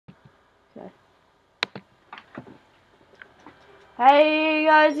Okay. Hey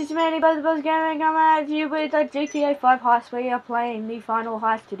guys, it's Manny Buzz Gaming coming at you with a GTA 5 heist. We are playing the final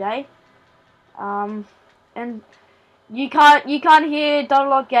heist today. And you can't hear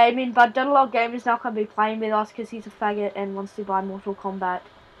Donalog Gaming, but Donalog Gaming is not gonna be playing with us because he's a faggot and wants to buy Mortal Kombat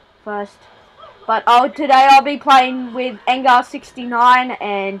first. But today I'll be playing with Engar69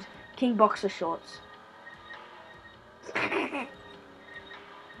 and King Boxer Shorts.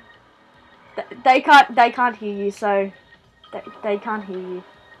 They can't hear you, so they can't hear you,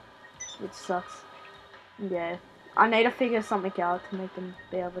 which sucks. Yeah, I need to figure something out to make them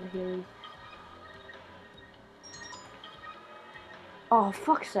be able to hear you. Oh,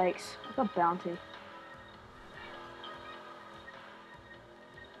 fuck's sakes, I got bounty.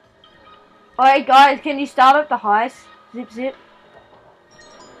 Alright guys, can you start up the heist? Zip zip.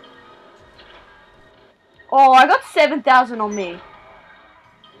 Oh, I got 7,000 on me.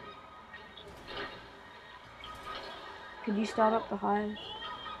 Could you start up the heist?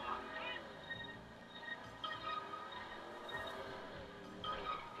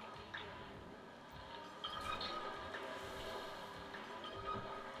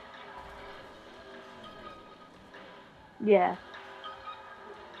 Yeah.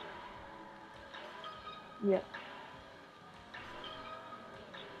 Yep.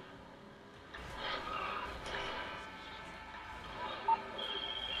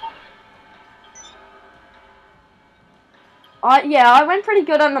 Yeah, I went pretty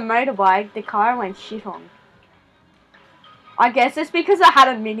good on the motorbike. The car went shit on. I guess it's because I had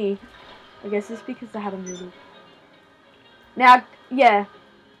a mini. Now, yeah.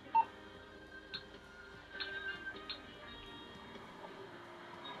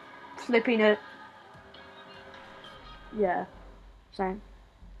 Flipping it. Yeah. Same.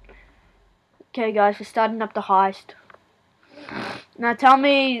 Okay guys, we're starting up the heist. Now tell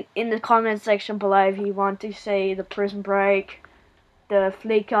me in the comment section below if you want to see the prison break, the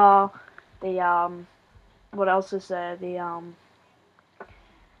flicker, the what else is there? The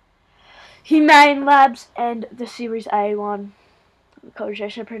Humane Labs and the Series A one.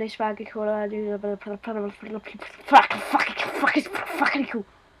 Collaboration pretty fucking cool. Fucking cool.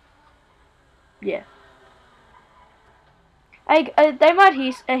 Yeah. Hey, they might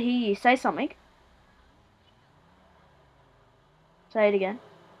hear you. Say something. Say it again.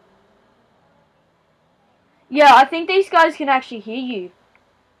 Yeah, I think these guys can actually hear you.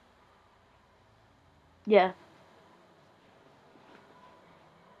 Yeah.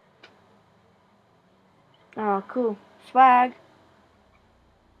 Oh, cool. Swag.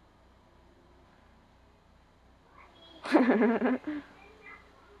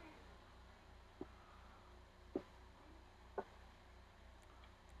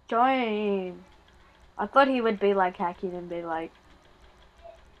 Join. I thought he would be like hacking and be like...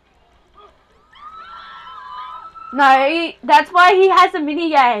 No, that's why he has a mini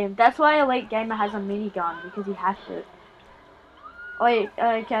game. That's why Elite Gamer has a mini gun, because he hacked it. Wait,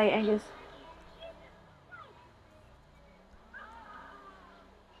 okay, Angus.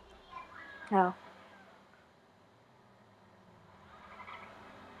 How?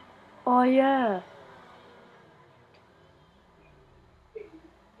 Oh yeah.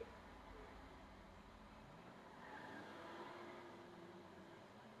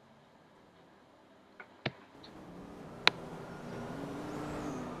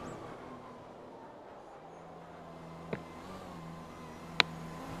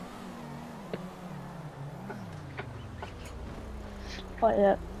 Oh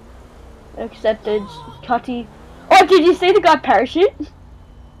yeah. Accepted. Cutty. Oh, did you see the guy parachute?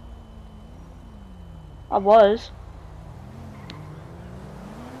 I was.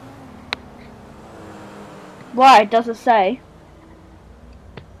 Why? Does it say?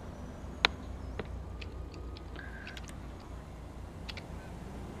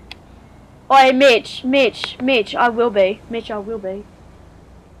 Oh, Mitch, I will be. Mitch, I will be.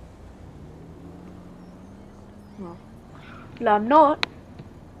 Oh. No, I'm not.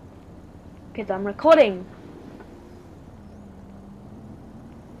 Because I'm recording.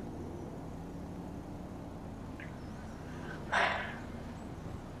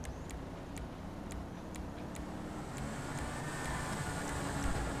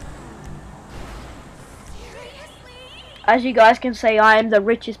 As you guys can see, I am the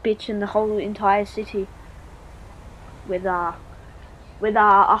richest bitch in the whole entire city. With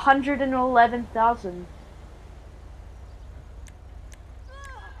 111,000.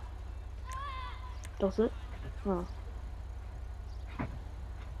 Does it? Oh.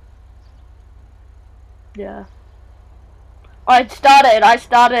 Yeah. I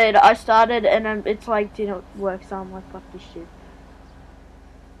started, and it's like didn't work, so I'm like, fuck this shit.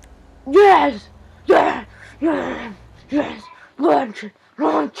 Yes! Yes! Yes! Yes! Launch it!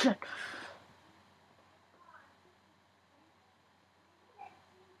 Launch it!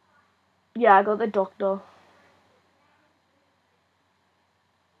 Yeah, I got the doctor.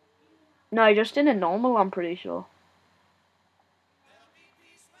 No, just in a normal, I'm pretty sure.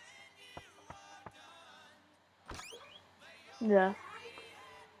 Yeah.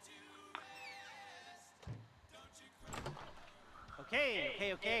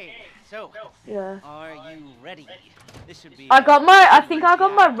 Okay. So, Yeah. are you ready? This should be. I think I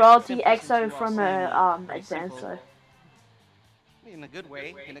got my royalty EXO from a advancer. In a good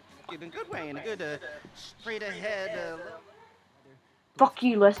way, in a good straight ahead. Fuck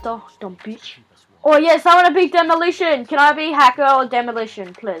you, Lester, dumb bitch. Oh yes, I want to be demolition. Can I be hacker or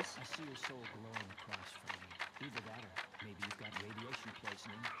demolition, please? I see your soul glowing across from me. Either that or maybe you've got radiation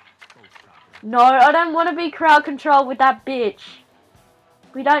poisoning. Both probably. No, I don't want to be crowd control with that bitch.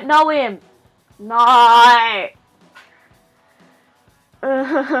 We don't know him. No.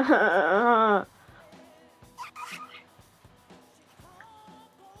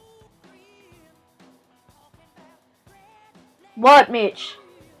 What, Mitch?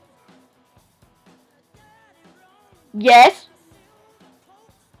 Yes?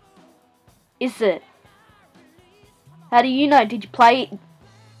 Is it? How do you know? Did you play it?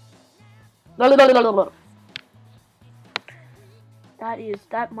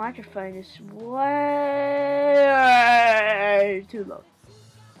 That microphone is way too low.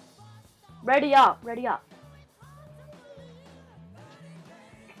 Ready up.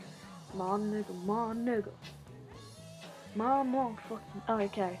 Come on, nigga. Mom, fucking. Oh,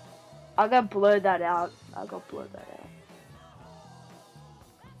 okay. I gotta blur that out.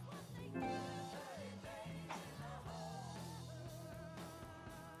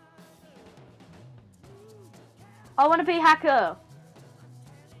 I wanna be hacker.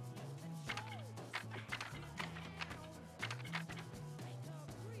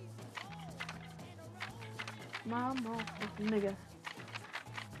 Mama, fucking nigga.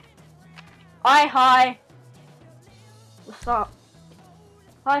 Hi. What's up?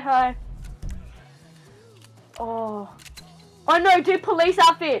 Hi. Oh no, do police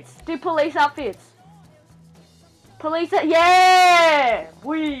outfits. Yeah!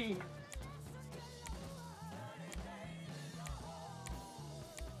 We.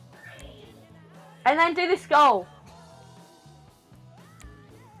 And then do the skull.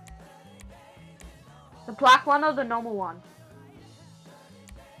 The black one or the normal one?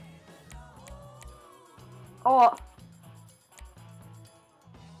 Oh.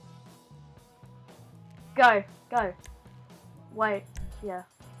 Go. Wait, yeah.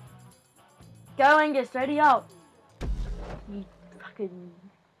 Go, Angus, ready up. You fucking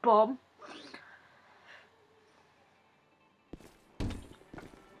bomb.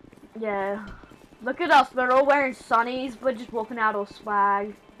 Yeah. Look at us, we're all wearing sunnies, we're just walking out all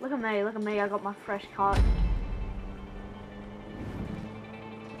swag. Look at me, I got my fresh cut.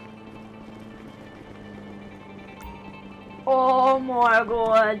 Oh my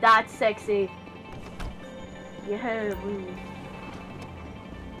god, that's sexy. Yeah,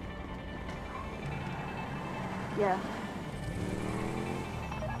 yeah.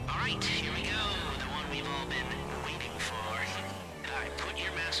 Alright, here we go. The one we've all been waiting for. Alright, put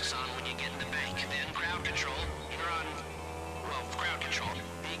your masks on when you get in the bank. Then crowd control. You're on, well, crowd control.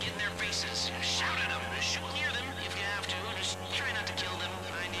 You get in their faces. Shout at them. Shoot near them if you have to. Just try not to kill them.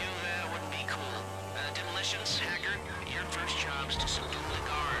 Mind you, that wouldn't be cool. Demolitions, hacker, your first job's to salute the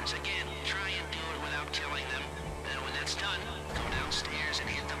guards. Again, try and do it without killing them. And when that's done, go downstairs and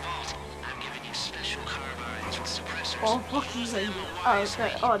hit the vault. I'm giving you special carbines with suppressors. Oh, fuck you. Oh,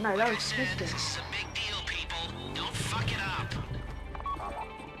 okay. Oh, no, that was stupid. This is a big deal, people. Don't fuck it up.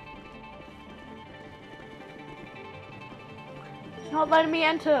 It's not letting me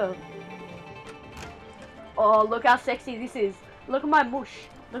enter. Oh, look how sexy this is. Look at my mush.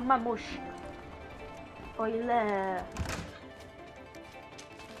 Oh, yeah.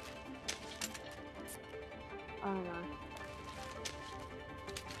 I don't know.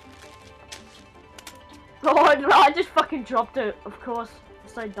 Oh no, I just fucking dropped it, of course.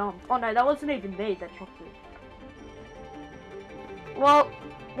 It's so dumb. Oh no, that wasn't even me that dropped it. Well,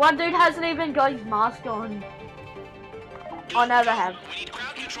 one dude hasn't even got his mask on. Oh no, they have. We need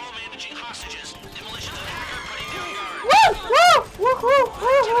crowd control managing hostages. Demolitions of hacker putting down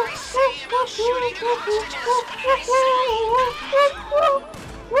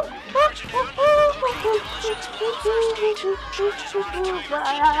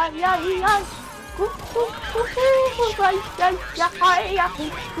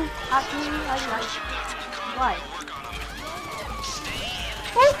guards. Why?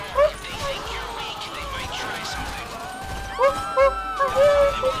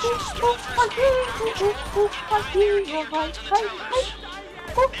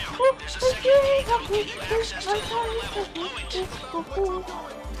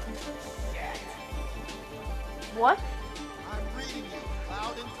 What? I'm reading you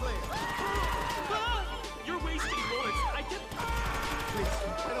loud and clear. You're wasting bullets. I can. Please,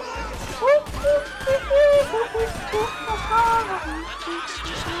 I don't want to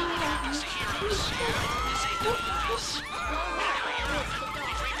get shot.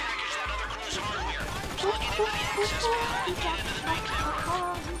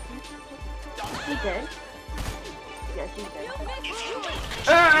 He did. Yes, he did.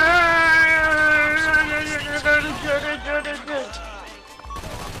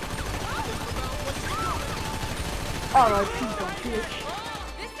 Oh,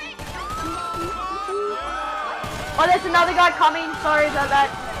 oh, there's another guy coming. Sorry about that.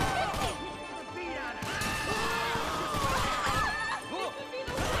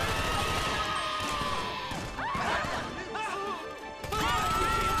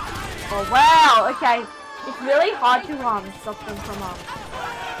 Oh wow. Okay, it's really hard to stop them from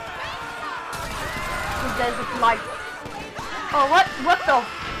because there's like. Oh what? What the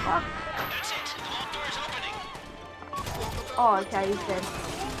fuck? Oh, okay, he's dead.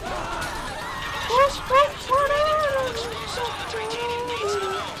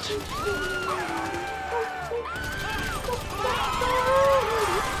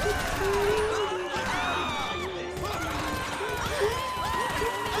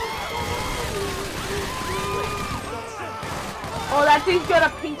 Oh, that dude's got a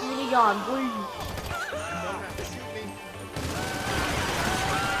pink minigun. Blue.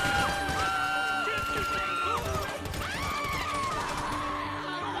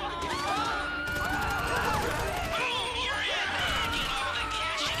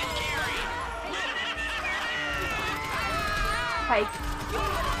 Hey.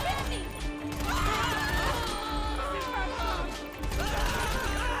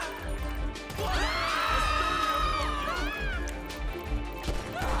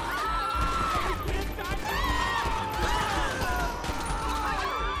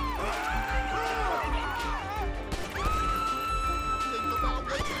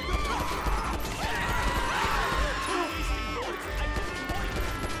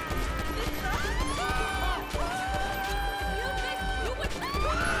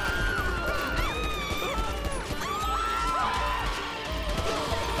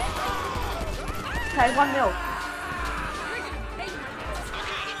 Okay, 1 mil.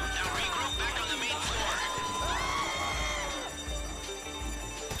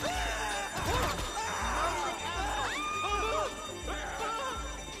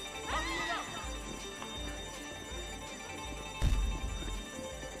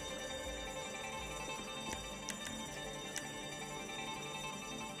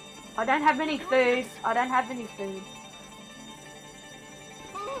 I don't have any food. I don't have any food.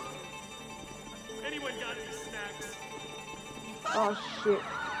 Anyone got any snacks? Oh shit.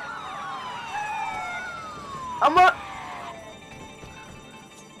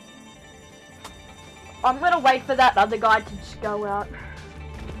 I'm gonna wait for that other guy to just go out.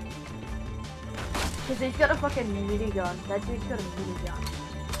 Cause he's got a fucking minigun. That dude's got a minigun.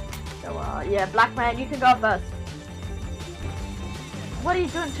 So yeah, Black Man, you can go first. What are you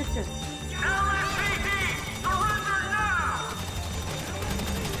doing, Tristan?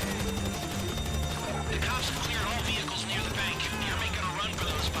 The cops have cleared all vehicles near the bank. You're making a run for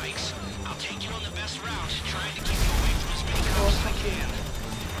those bikes. I'll take you on the best route, trying to keep you away from as many cops as I can.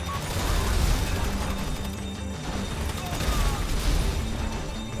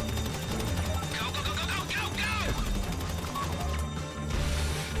 Go, go, go, go, go, go, go!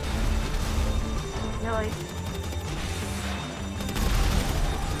 Really?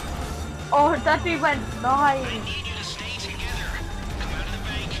 Oh, that dude went flying. I need you to stay together. Come out of the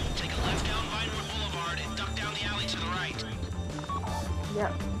bank, take a left down Vinewood Boulevard, and duck down the alley to the right.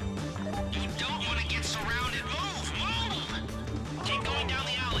 Yep. You don't want to get surrounded. Move! Move! Keep going down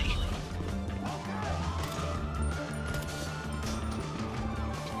the alley.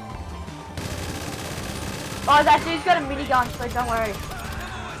 Oh, that dude's got a minigun, so don't worry.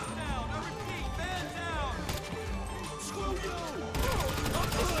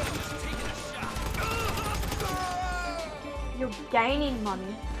 You're gaining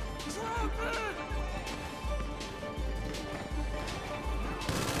money.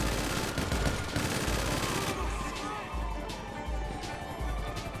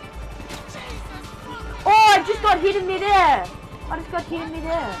 Oh, I just got hit in midair. I just got hit in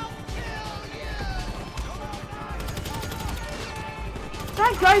midair.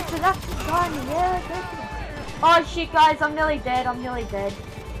 Don't go for that guy in the air. Go for that. Oh shit, guys, I'm nearly dead. I'm nearly dead.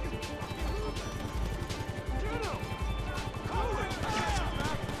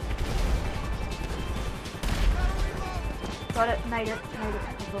 Got it, made it.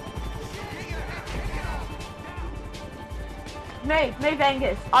 Move,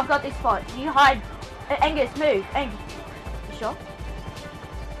 Angus. I've got this spot. You hide. Angus, move. Angus. You sure?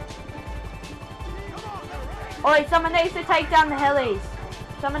 Oi, someone needs to take down the helis.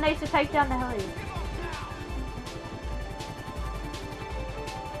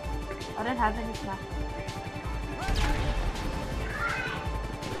 I don't have any snacks.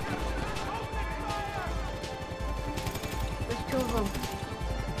 There's 2 of them.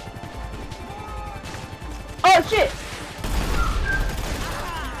 Oh shit!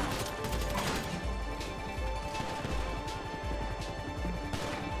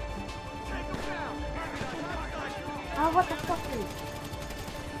 Oh, what the fuck is?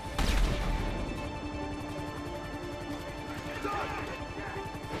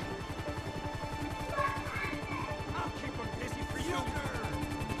 I'll keep them busy for you.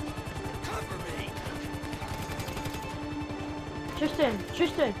 Cover me. Tristan.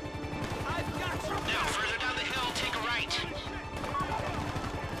 I've got you. Now, further down the hill, take a right.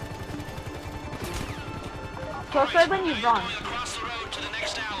 Crossroad when you run. Going across the road to the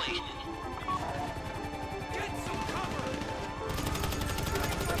next alley. Get some cover.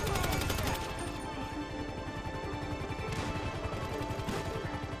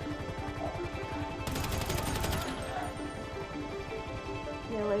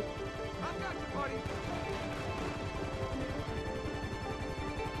 Yeah, wait. I've got you, buddy.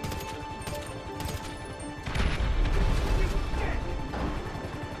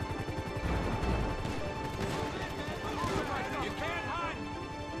 You can't hide.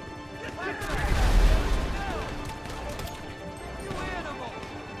 You animal.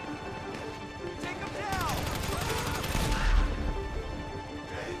 Take him down.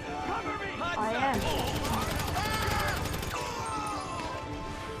 Cover me. I am.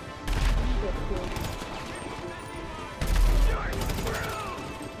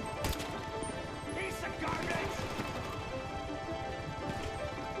 Piece of garbage.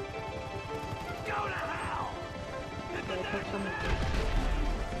 Go to hell.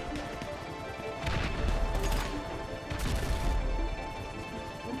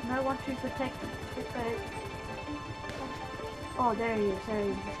 No one to protect this guy. Oh, there he is.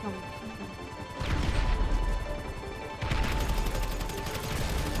 He's coming.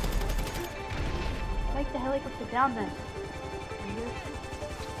 Take the helicopter down then.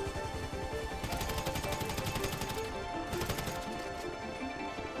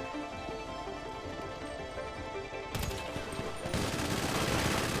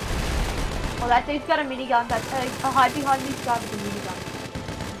 Oh, that dude's got a minigun. I'll hide behind these guys with a minigun.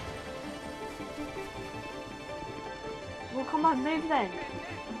 Well, come on, move then.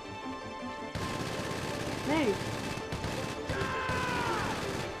 Move.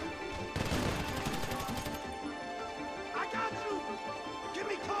 I got you. Give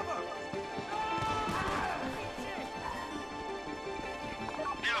me cover.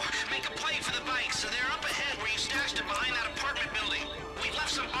 Now, make a play for the bikes, so they're up ahead where you stashed them behind that apartment building. We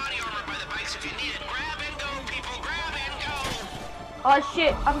left some body armor by the bikes if you need it. Grab and go, people, grab and go! Oh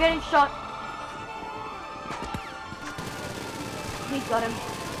shit, I'm getting shot. He's got him.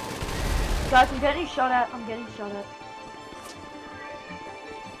 Guys, I'm getting shot at.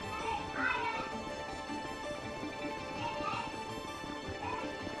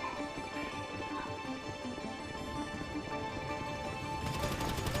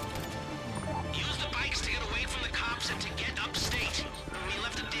 Use the bikes to get away from the cops and to get upstate. We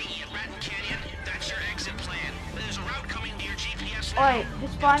left a dinghy at Ratton Canyon. That's your exit plan. There's a route coming to your GPS now. Oi,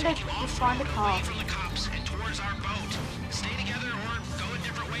 just find a car. Away from the cops and towards our boat. Stay together or go a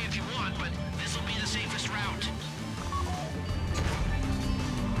different way if you want, but this will be the safest route.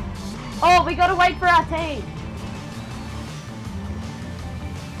 Oh, we gotta wait for our team.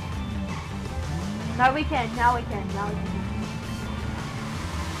 Now we can. I like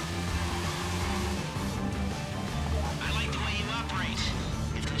the way you operate.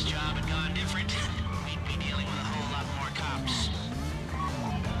 If this job had gone different, we'd be dealing with a whole lot more cops.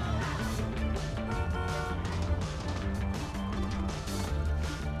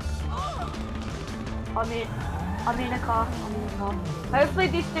 I'm in a car. Hopefully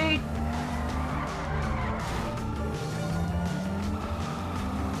this dude.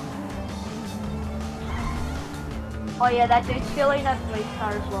 Oh yeah, that dude's still in that police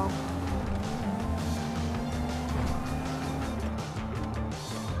car as well.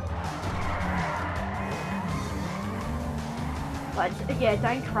 But yeah,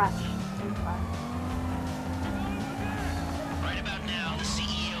 don't crash. Right about now, the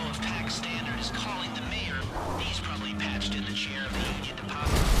CEO of Pack Standard is calling the mayor. He's probably patched in the chair of the union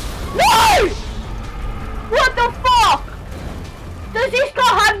department. No! What the fuck? Does this guy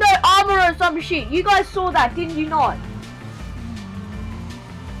have no armor or some shit? You guys saw that, didn't you not?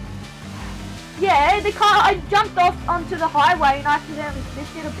 Yeah, the car, I jumped off onto the highway and I accidentally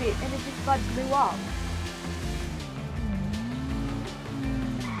missed it a bit and it just like blew up.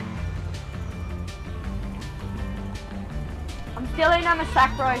 I'm still in on a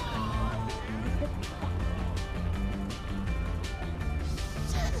sack road.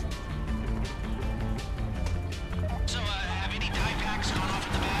 So, have any dye packs gone off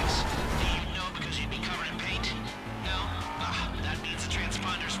in the bags? Do you know because you'd be covered in paint? No? That means the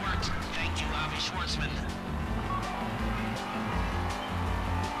transponders worked. Thank you, Avi Schwartzman.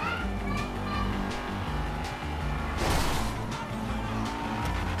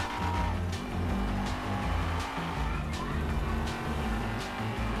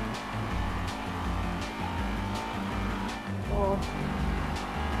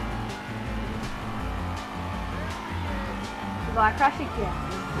 If I crash again,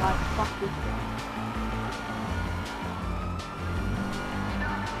 like, fuck this thing.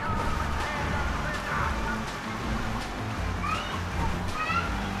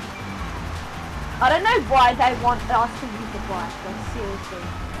 I don't know why they want us to use the bike, like, seriously.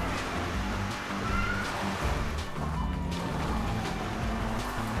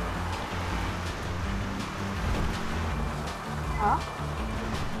 Huh?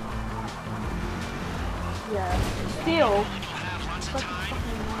 Yeah. Still.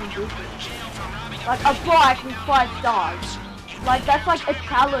 Like a bike with 5 stars. Like that's like a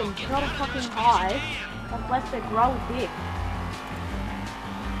challenge, not a fucking high. Unless they grow big.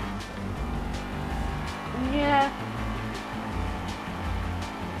 Yeah.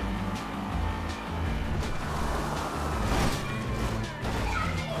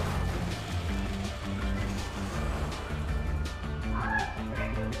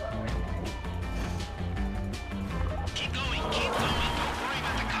 Keep going, keep going. Don't worry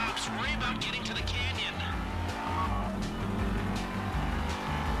about the cops. Worry about getting to the canyon.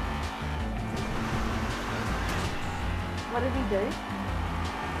 What did he do?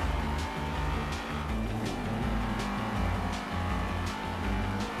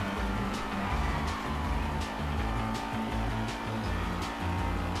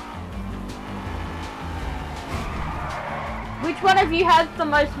 Which one of you has the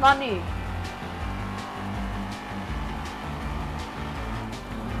most money?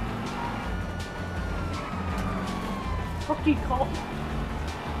 Fuck you, cop.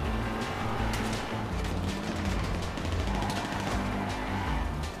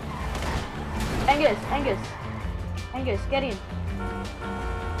 Angus, get in.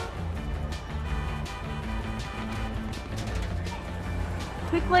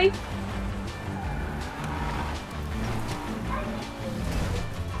 Quickly.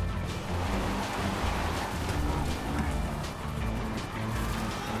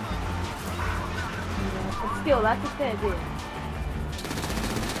 But still, that's a fair deal.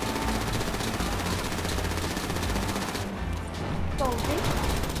 Salty.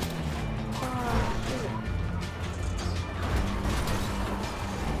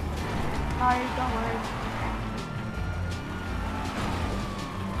 Sorry, don't worry.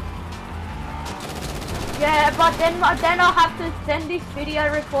 Yeah, but then I'll have to send this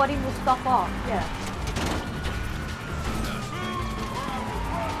video recording the stuff off. Yeah.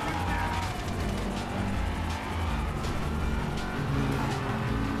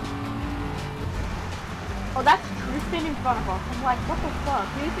 Oh, that's Tristan in front of us. I'm like, what the fuck?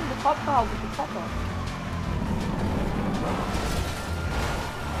 Who's in the cop car with the copper?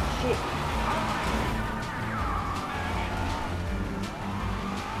 Shit.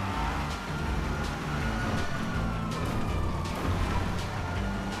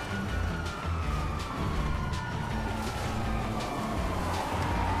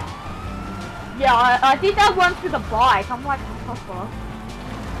 Yeah, I did that once with a bike. I'm like, what the fuck?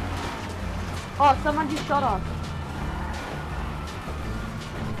 Oh, someone just shot us.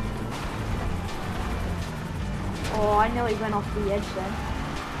 Oh, I nearly went off the edge then.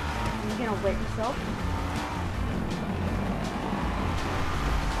 You're gonna wet yourself.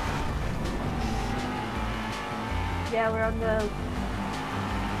 Yeah, we're on the...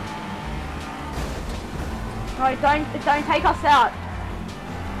 No, don't take us out.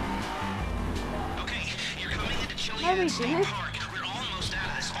 Okay, you're coming into Chiliad No, we State didn't. Park. We're almost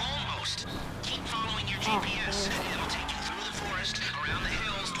at this. Almost. Keep following your GPS. It'll take you through the forest, around the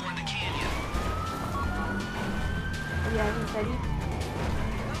hills, toward the canyon. Yeah, he's ready.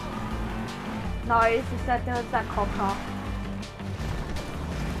 No, it's just that there was that cop car.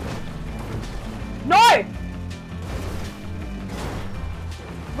 No!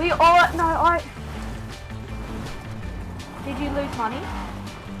 Did you lose money?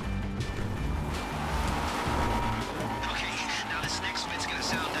 Okay, now this next bit's gonna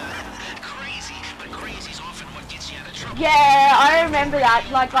sound crazy, but crazy's often what gets you out of trouble. Yeah, I remember that.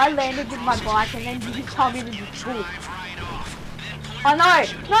 Like, I landed with my bike and then you just told me to just book. Drive right off. Then pull I know.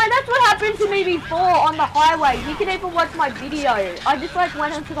 No, that's what happened to me before on the highway. You can even watch my video. I just like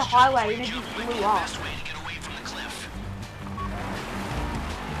went onto the highway and it just blew the up. best way to get away from the cliff.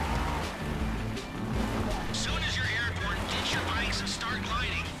 Soon as you're airborne, ditch your bikes and start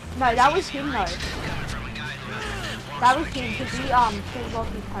gliding. No, that was him though. Coming from a guy who That was him because he pulled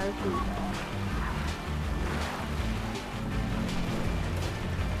off his parachute.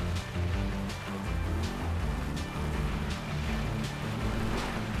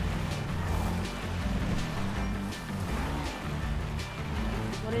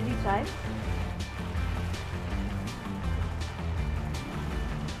 What did he say?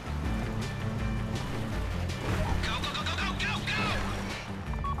 go, go, go, go, go, go, go!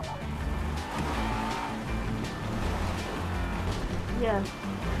 Yeah.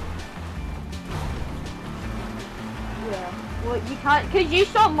 Yeah. Well, you can't, cause you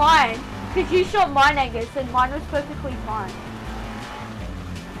shot mine, Angus, and mine was perfectly fine.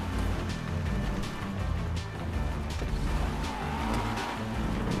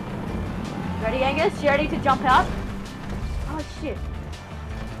 Ready, Angus? You ready to jump out? Oh shit.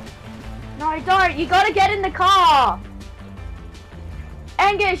 No, don't. You gotta get in the car.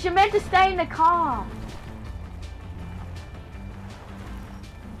 Angus, you're meant to stay in the car.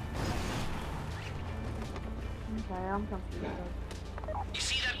 Okay, I'm confused. You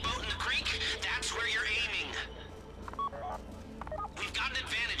see that boat in the creek? That's where you're aiming. We've got an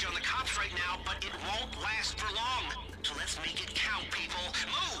advantage on the cops right now, but it won't last for long. So let's make it count, people.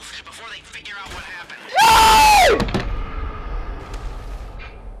 Move before they figure out what happened.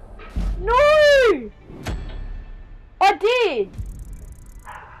 No! No! I did!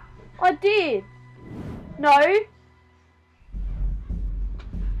 I did! No!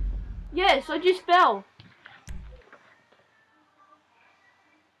 Yes, I just fell.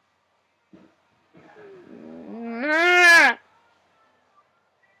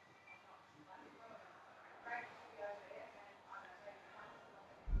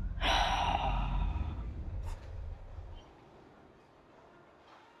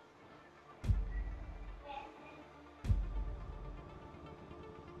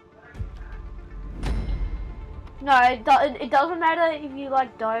 No, it doesn't matter if you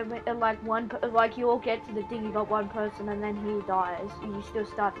like die, like like you all get to the thing, you got one person and then he dies, you still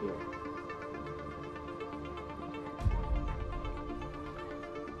start here.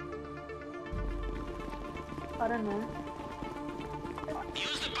 I don't know.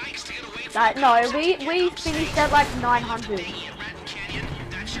 Use the bikes to get away from That, the no, cops. we finished at like 900. Hey, at Ratton Canyon,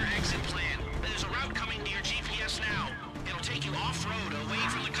 that's your exit plan. There's a route coming to your GPS now. It'll take you off-road, away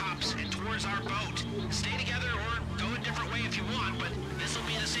from the cops, and towards our boat. Stay together or go a different way if you want, but this will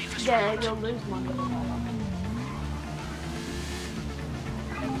be the safest Yeah, route. you'll lose money. Come on,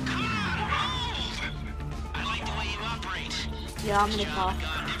 move! I like the way you operate. Yeah, I'm in the Job car.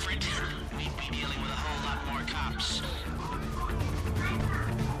 gone different. We'd be dealing with a whole lot more cops.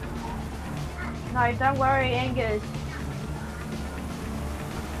 No, don't worry, Angus.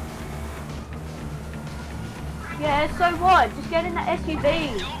 Yeah, so what? Just get in the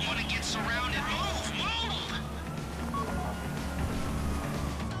SUV. Don't want to get surrounded. Move! Move!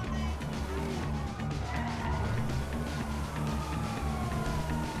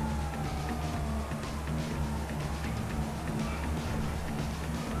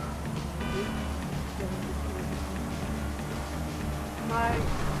 No, I'm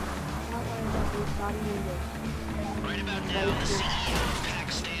not worried about this starting Angus. Right about now, the CEO of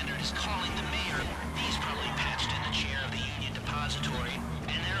PAC Standard is calling the mayor. He's probably patched in the chair of the Union Depository,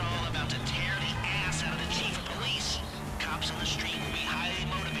 and they're all about to tear the ass out of the chief of police. Cops on the street will be highly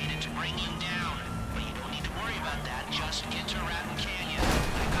motivated to bring you down, but you don't need to worry about that. Just get to Ratton Canyon.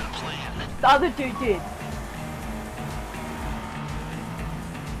 I've got a plan. The other two did.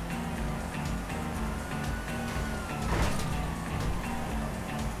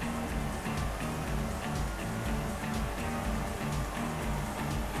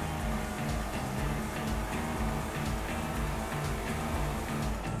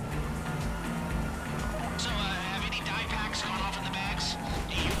 So, have any dye packs gone off in the bags?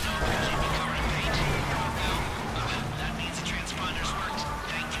 Do you know because you've been covered in paint? No? That means the transponders worked.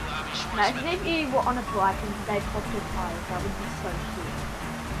 Thank you, Avi Imagine Schwartzman. if you were on a bike and they popped your tires, that would be so shit.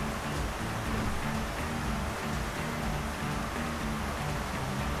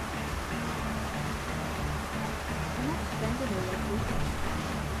 I'm not spending it like this.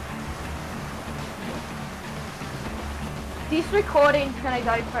 This recording's gonna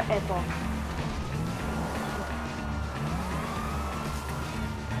go forever.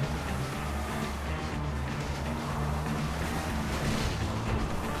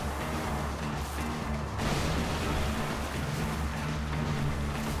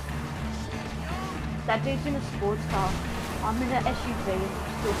 That dude's in a sports car. I'm in an SUV,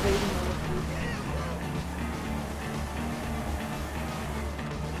 still beating all of you.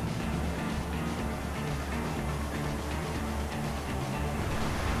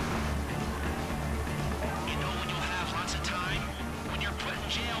 You know when you'll have lots of time? When you're put in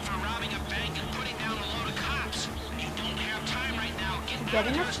jail for robbing a bank and putting down a load of cops. You don't have time right now. Get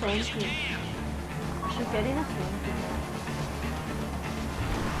Getting out a as quick as you thank you. can. I should get in a thing.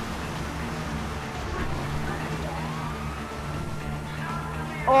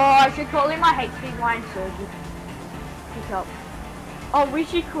 Oh, I should call him my hate speed line surgeon. Pick up. Oh,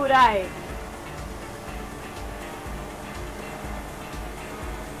 wish you could, eh?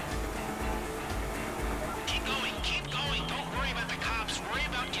 Keep going, keep going. Don't worry about the cops. Worry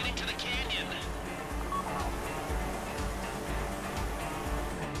about getting to the canyon.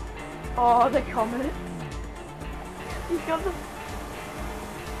 Oh, the comet. He's got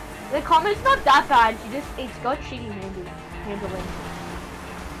the comet's not that bad. It's got shitty handling.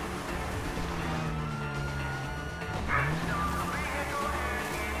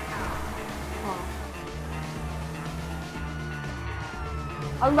 Oh.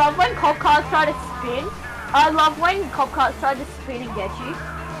 I love when cop cars try to spin. I love when cop cars try to spin and get you.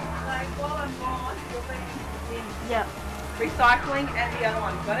 Like, while I'm gone, you're being Yep. recycling and the other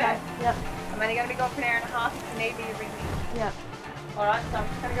one. Got Okay. it? Yep. I'm only going to be gone for an hour and a half. If you need me, you ring me. Yep. Alright, so I'm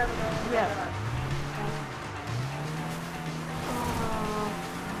just going to go to the door. Yeah.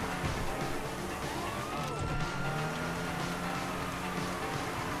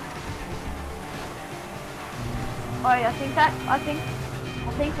 Oh, yeah, I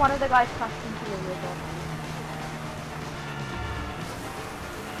think one of the guys crashed into the river.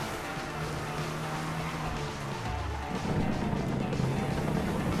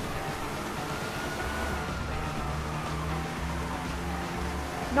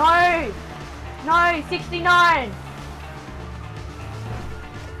 No! No, 69!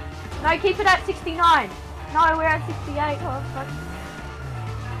 No, keep it at 69! No, we're at 68. Oh, fuck.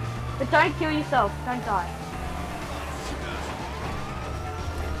 But don't kill yourself. Don't die.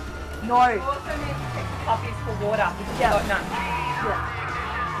 No. You also need to check the puppies for water because Yeah. you've got none. Yeah.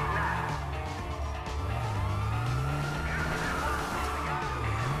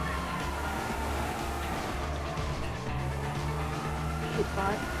 Shit,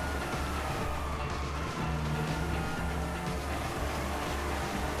 bud.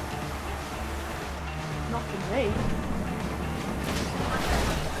 Not for me.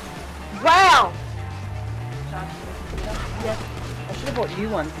 Wow! Yes. I should have bought you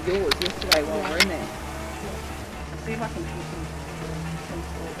one for yours yesterday while Yeah. we were in there. I'll see if I can keep some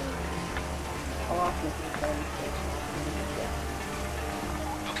sort. I'll ask them if they're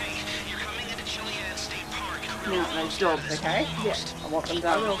Okay, you're coming into Chiliad State Park. Now, those jobs, okay? Yes. I want them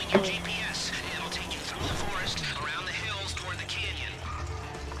done. Following your GPS. It'll take you through the forest, around the hills, toward the canyon.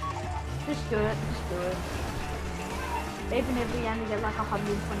 Just do it. Just do it. Even if we only get like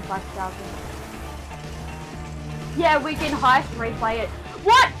 125,000. Yeah, we can heist replay it.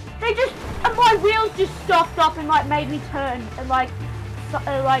 What? They just, and my wheels just stopped up and like made me turn and like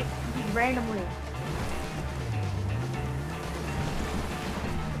randomly.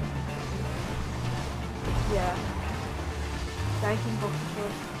 Yeah. Banking box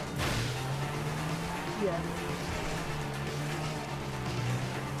first. Yeah.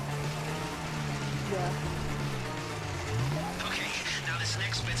 Yeah. Okay, now this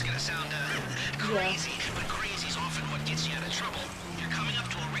next bit's gonna sound crazy, but crazy's often what gets you out of trouble. You're coming up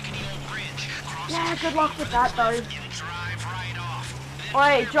to a rickety old bridge. Crossing Yeah, the good luck with that though. You drive right off.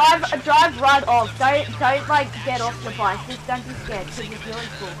 Oi, drive right off. Don't like get off the bike. Just don't be scared because it's really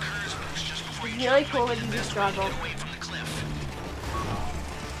cool. It's really cool when you just drive off. Away from the cliff.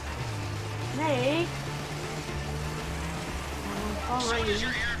 Me? Oh,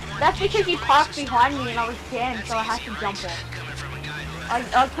 sorry. That's because you parked behind me and I was jammed, so I had to jump off. Coming from a guy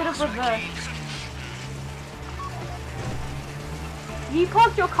who I could have reversed. You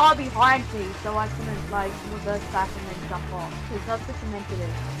parked your car behind me, so I couldn't like reverse back and then jump off. Because that's what you meant to do.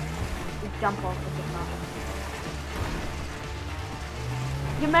 Just jump off with the car.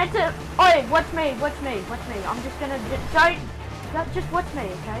 You meant to. Oi, watch me, watch me, watch me. I'm just gonna just watch me,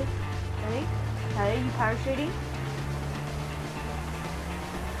 okay? Ready? Okay, you parachuting?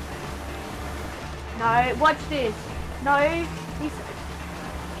 No, watch this. No, he's.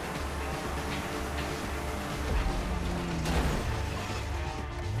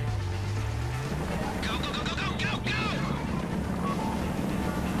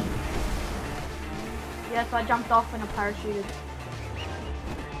 Yes, I jumped off and I parachuted.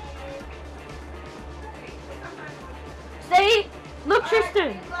 See? Look,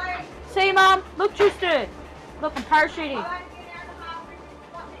 Tristan! See, Mom? Look, Tristan! Look, I'm parachuting.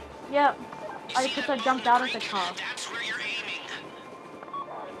 Yep. I because I jumped out of the car. That's where you're aiming.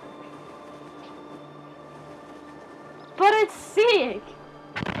 But it's sick!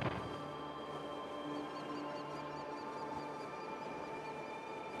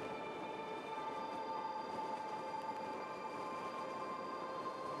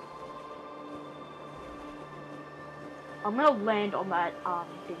 I'm gonna land on that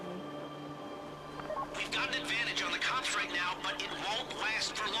thingy. We've got an advantage on the cops right now, but it won't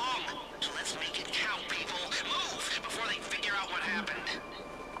last for long. So let's make it count, people. Move before they figure out what happened.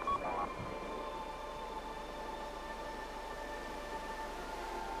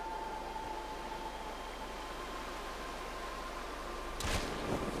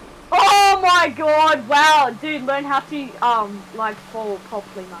 Oh my god, wow, dude, learn how to, like, fall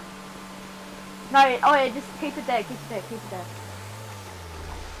properly, man. No, oh yeah, just keep it there, keep it there, keep it there.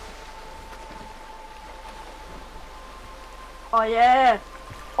 Oh yeah.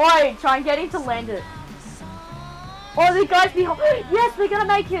 Oi, try and get him to land it. Oh, the guy's behind. Yes, we're gonna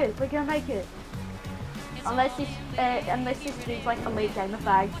make it. We're gonna make it. Unless this dude's like elite gamer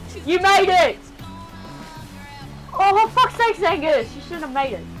bag. You made it! Oh, for fuck's sake, Angus! You shouldn't have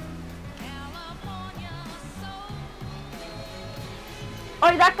made it.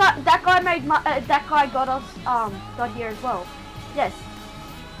 Oh, that guy made my, that guy got us, got here as well. Yes.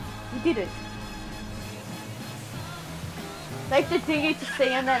 You did it. Take the dinghy to sea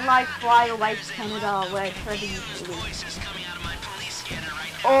and then, like, fly away to Canada where Trevor used to live.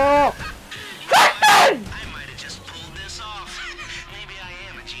 Oh! Tristan! I might have just pulled this off. Maybe I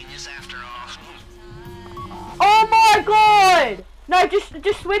am a genius after all. Oh my god! No, just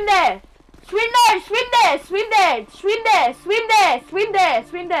swim there! Swim there! Swim there! Swim there! Swim there! Swim there! Swim there!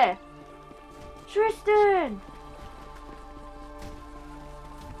 Swim there! Tristan!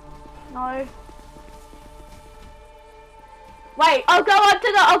 No. Wait, I'll go up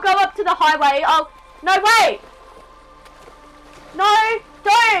to the highway. No, wait! No,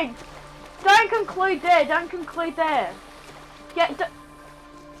 don't conclude there. Don't conclude there.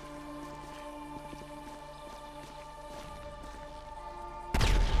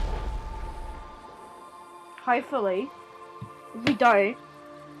 Hopefully, if we don't.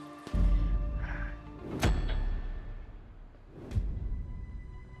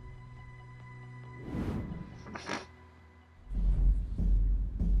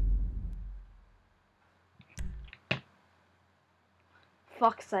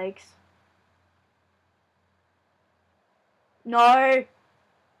 Fuck's sakes. No.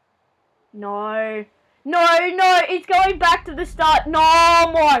 No. No, no, it's going back to the start. No,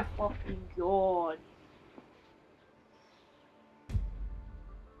 my fucking god.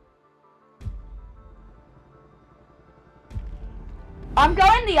 I'm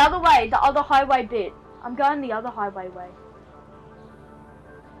going the other way, the other highway bit. I'm going the other highway way.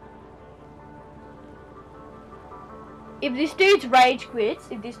 If this dude rage quits,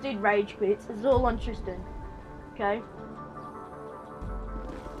 it's all on Tristan. Okay?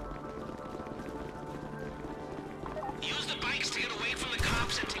 Use the bikes to get away from the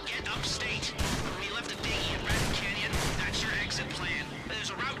cops and to get upstate. When you left the dinghy in Red Canyon, that's your exit plan. There's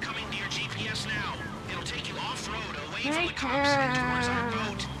a route coming to your GPS now. It'll take you off-road, away from the cops and towards our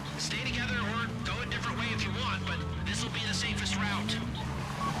boat. Stay together or go a different way if you want, but this will be the safest route.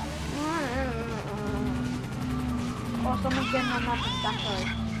 Oh, someone's getting on that backroad.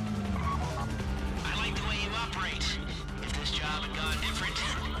 I like the way you operate. If this job had gone different,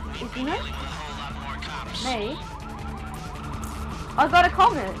 we'd be Isn't it? dealing with a whole lot more cops. Me? I got a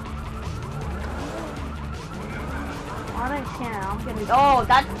comment. I don't care, I'm gonna... Oh,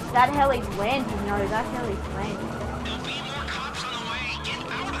 that heli's landing, no, that heli's landing. There'll be more cops on the way. Get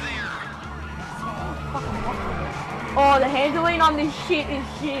out of there. Fucking awesome. Oh, the handling on this shit is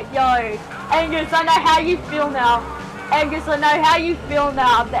shit, yo. Angus, I know how you feel now. Angus, I know how you feel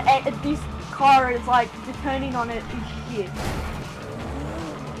now. This car is like, the turning on it is shit.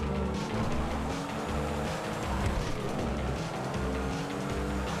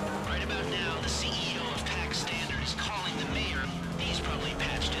 Right about now, the CEO of Pack Standard is calling the mayor. He's probably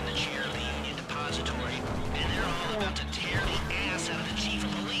patched in the chair of the Union Depository. And they're all about to tear the ass out of the chief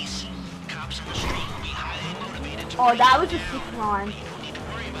of police. Cops in the street will be highly motivated to... Oh, that was a sick line. You don't need to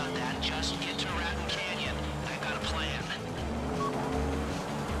worry about that. Just get to Ratton Canyon. I've got a plan.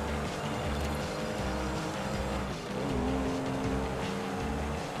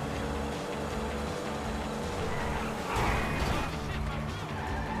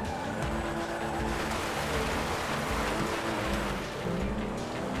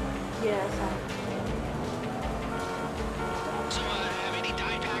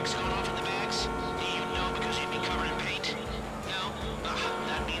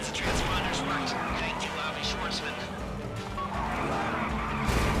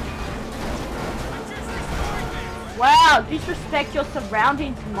 out. Disrespect your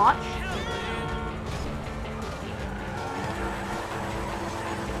surroundings much.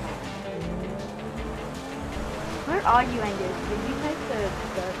 Where are you, Angus? Did you take the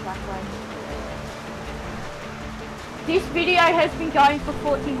back way? This video has been going for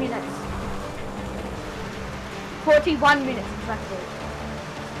 40 minutes. 41 minutes exactly.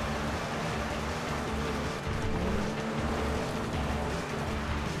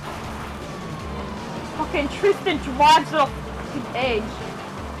 Fucking Tristan drives off the edge.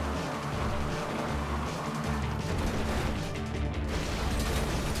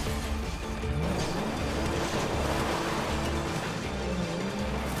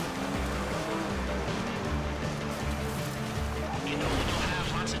 You know when you'll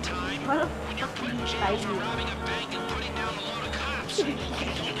have lots of time? What a When you're fucking putting chains baby. or robbing a bank and putting down a load of cops. You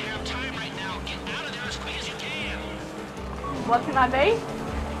don't have time right now. Get out of there as quick as you can. What can I be?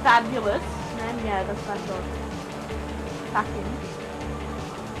 Fabulous. Man, yeah, that's that good. Fucking.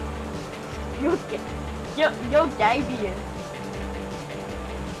 You're Gabian.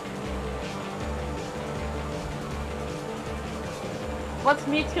 What's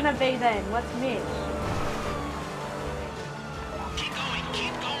Mitch gonna be then? What's Mitch? Keep going,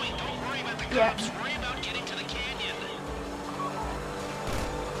 keep going. Don't worry about the cops. Yeah. Worry about getting to the canyon.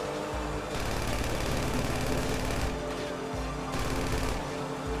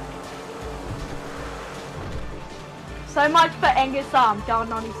 So much for Angus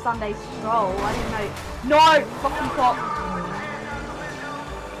going on his Sunday stroll. I didn't know. No! Fucking cop.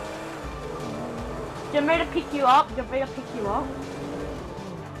 Do you want me to pick you up? Do you want me to pick you up?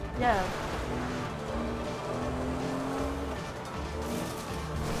 Yeah.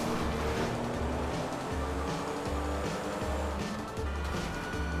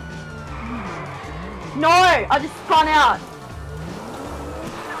 No! I just spun out.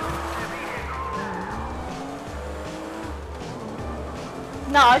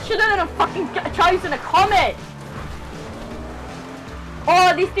 No, I should have fucking chosen a comet.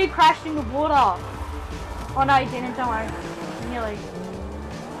 Oh, this dude crashed in the water. Oh no, he didn't. Don't worry. Nearly.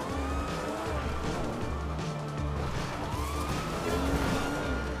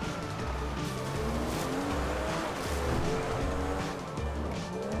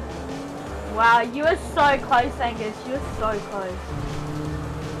 Wow, you were so close, Angus. You were so close.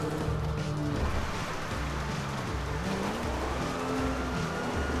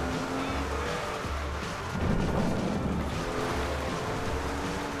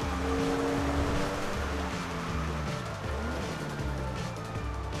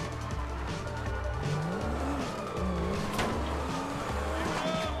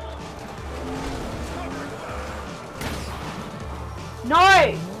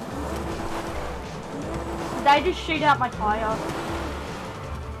 No! Did they just shoot out my tire?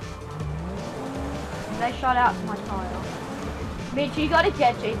 They shot out my tire. Mitch, you gotta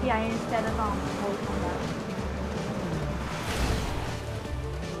get GTA instead of Mortal Kombat.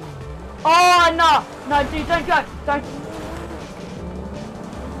 Oh no! No, dude, don't go! Don't.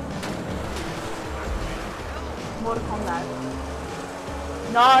 Mortal Kombat.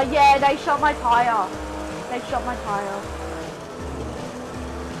 No, yeah, they shot my tire. They shot my tire.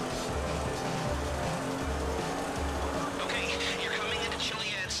 Okay, you're coming into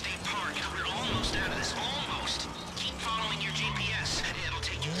Chiliad State Park. We're almost out of this. Almost. Keep following your GPS. It'll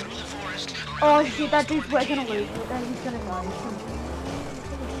take you through the forest. Oh shit, that dude's, we're gonna lose. He's gonna die.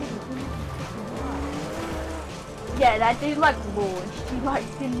 Yeah, that dude like launched. He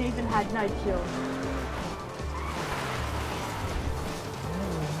like didn't even have no chill.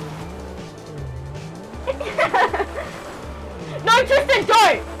 No, Tristan,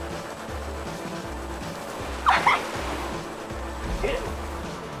 don't!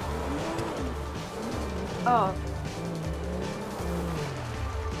 Oh.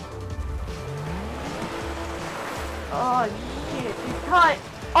 Oh shit, you can't.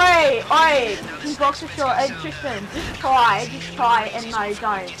 Oi, you boxer short, Tristan, just try and no,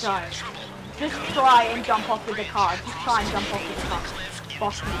 don't. Just try and jump off with the car. Just try and jump off with the car.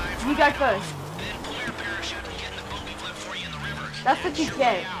 Boss me. You go first. Then pull your parachute and get in the boat we flip for you in the river. That's what you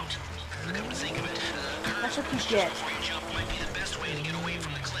get. Come to think of it, That's what you get. before you jump might be the best way to get away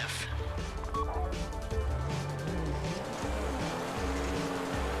from the cliff.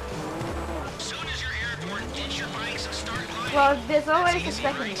 Soon as you're airborne, ditch your bikes and start gliding. Well, there's always a Easy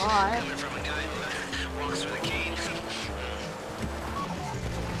second breaks life. coming from a guy who walks with a cane.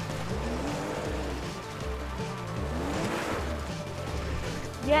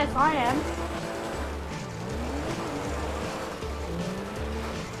 Yes, I am.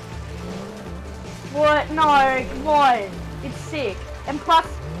 What? No, come on. It's sick. And plus,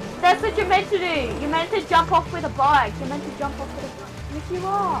 That's what you're meant to do. You're meant to jump off with a bike. You're meant to jump off with a bike. Lift you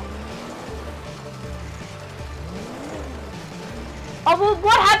up. Oh well,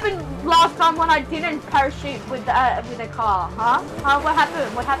 what happened last time when I didn't parachute with a car? Huh? What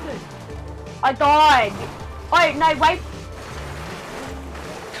happened? What happened? I died. Oh no, wait.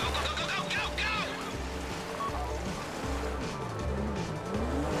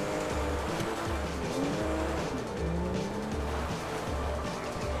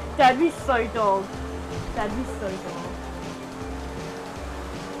 That'd be so dull. That'd be so dull.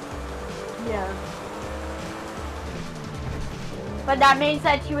 Yeah. But that means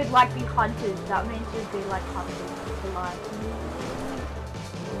that you would like be hunted. That means you'd be like hunted for life.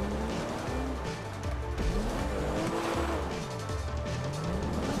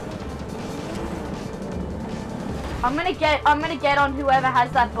 I'm gonna get on whoever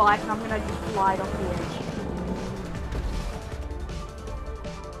has that bike and I'm gonna just slide off the edge.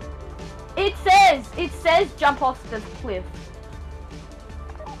 It says jump off the cliff.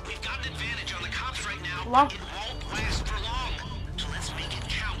 We've got an advantage on the cops right now. What? It won't last for long. So let's make it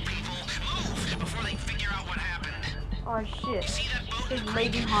count, people. Move before they figure out what happened. Oh shit. You see that boat? It's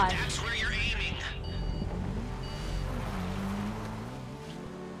leading high. That's where you're aiming.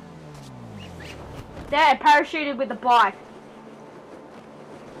 There, parachuted with the bike.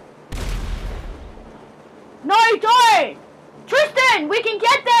 No, don't! Tristan, we can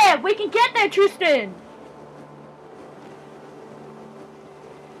get there! We can get there, Tristan!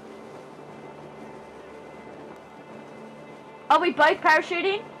 Are we both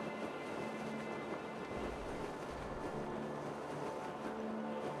parachuting?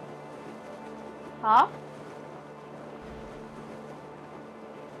 Huh?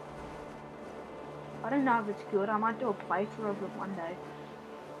 I don't know if it's good. I might do a playthrough of it one day.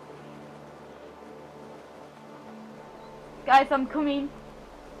 Guys, I'm coming.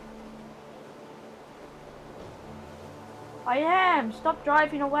 I am. Stop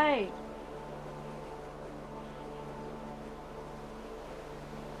driving away.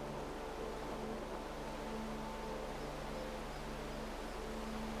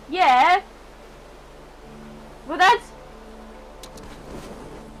 Yeah. Well, that's...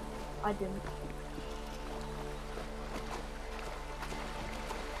 I didn't.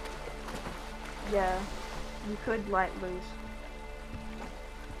 Yeah. You could, like, lose.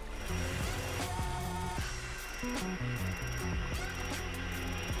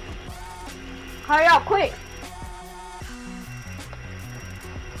 Hurry up, quick!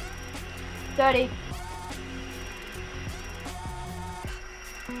 30.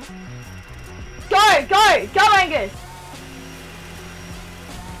 Go, Angus!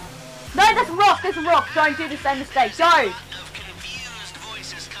 No, that's a rock, there's a rock. Don't do the same mistake. Go! Of confused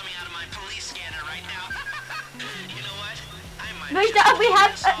voices coming out of my police scanner right now. You know what? I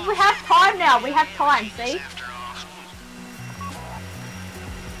might We have time now. We have time, see? after all.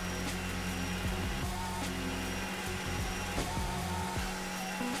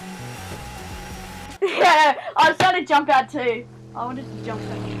 Yeah, I was trying to jump out too. I wanted to jump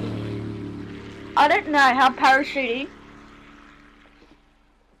out too. I don't know how parachuting.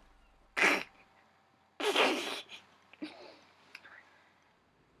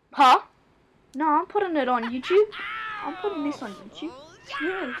 Huh? No, I'm putting it on YouTube. I'm putting this on YouTube.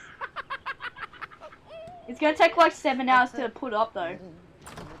 Yes. It's gonna take like 7 hours to put up though.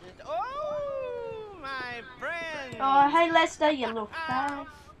 Oh, my friend. Oh, hey Lester, you little fat.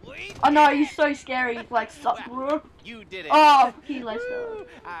 Oh no, you're so scary. Like, sup, bro. You did it. Oh, fuck you, Lester.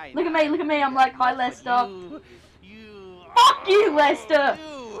 I Look at know. me. I'm like, hi, Lester. You. Fuck you, Lester.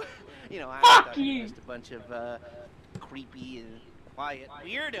 You know, I Fuck thought you you. were just a bunch of creepy and quiet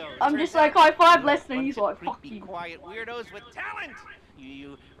weirdos. I'm Turns just like, out high five, you're a Lester, and he's bunch of like, fuck creepy, you. quiet weirdos with talent.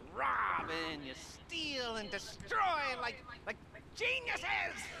 You rob and you steal and destroy like geniuses.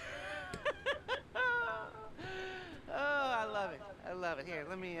 Oh, I love it. I love it. Here,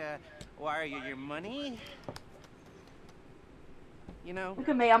 let me wire you your money. You know, Look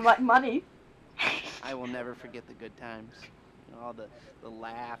at me, I'm like, money. I will never forget the good times. You know, all the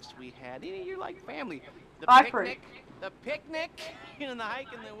laughs we had. You know, you're like family. The I picnic, you know, the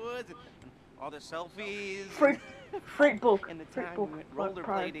hike in the woods, and all the selfies. Fruit book. And the Fruit time book. we went Pro.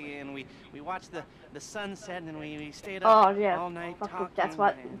 rollerblading and we watched the sunset and we stayed up Oh yeah. all night Fuck talking. book. That's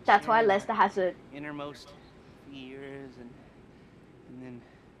why sharing Lester our has it. innermost fears and then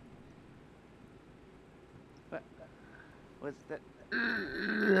what was that?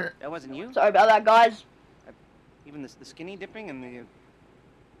 That wasn't you? Sorry about that, guys. Even the skinny dipping and the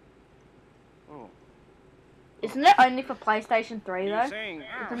oh. Isn't it only for PlayStation 3 You're though? saying,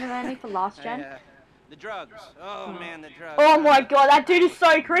 Isn't it only for last gen? The drugs. Oh man, the drugs. Oh my god, that dude is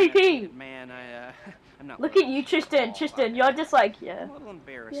so creepy. Man, I'm not. Look at you, Tristan. Tristan, you're just like, yeah. I'm a little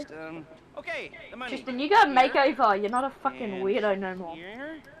embarrassed. Okay, the money. Tristan, you got a Here, makeover. You're not a fucking and weirdo no more.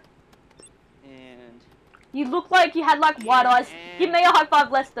 Here, and You look like you had like white eyes. Give me a high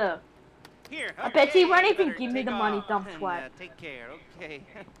five, Lester. here. I bet you okay, won't you even better give me take the money, off dumb and, swag. Take care. Okay.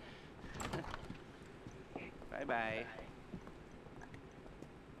 Bye bye.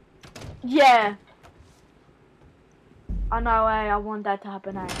 Yeah. I know, I want that to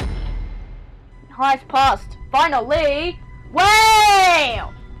happen, Heist passed. Finally!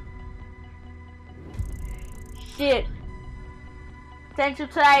 Wow! Shit. Potential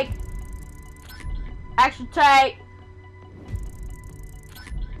take. Action take.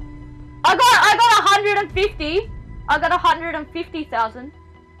 I got 150. I got 150,000.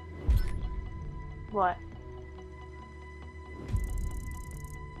 What?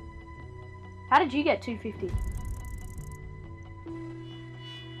 How did you get 250?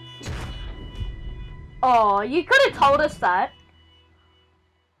 Oh, you could have told us that.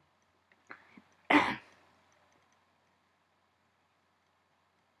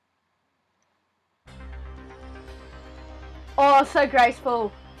 Oh, so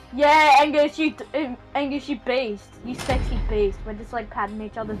graceful. Yeah, Angus, you beast. You sexy beast. We're just like patting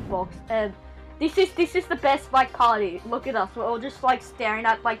each other's box. This is the best like party. Look at us. We're all just like staring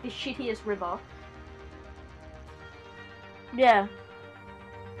at like the shittiest river. Yeah.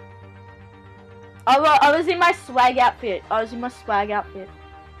 I was in my swag outfit.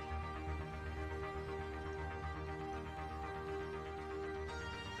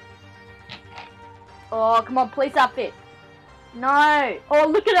 Oh, come on, police outfit. No. Oh,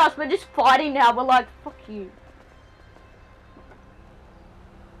 look at us. We're just fighting now. We're like, fuck you.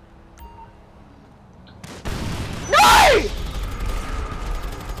 No!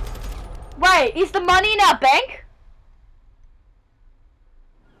 Wait, is the money in our bank?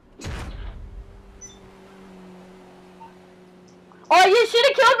 Oh, you should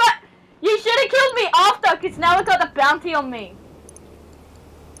have killed me. You should have killed me after, because now I got the bounty on me.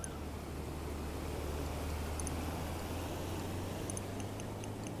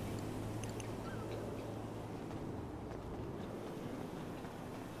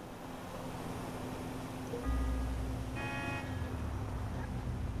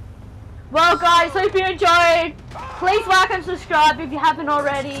 Well guys, hope you enjoyed. Please like and subscribe if you haven't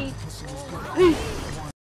already. Peace.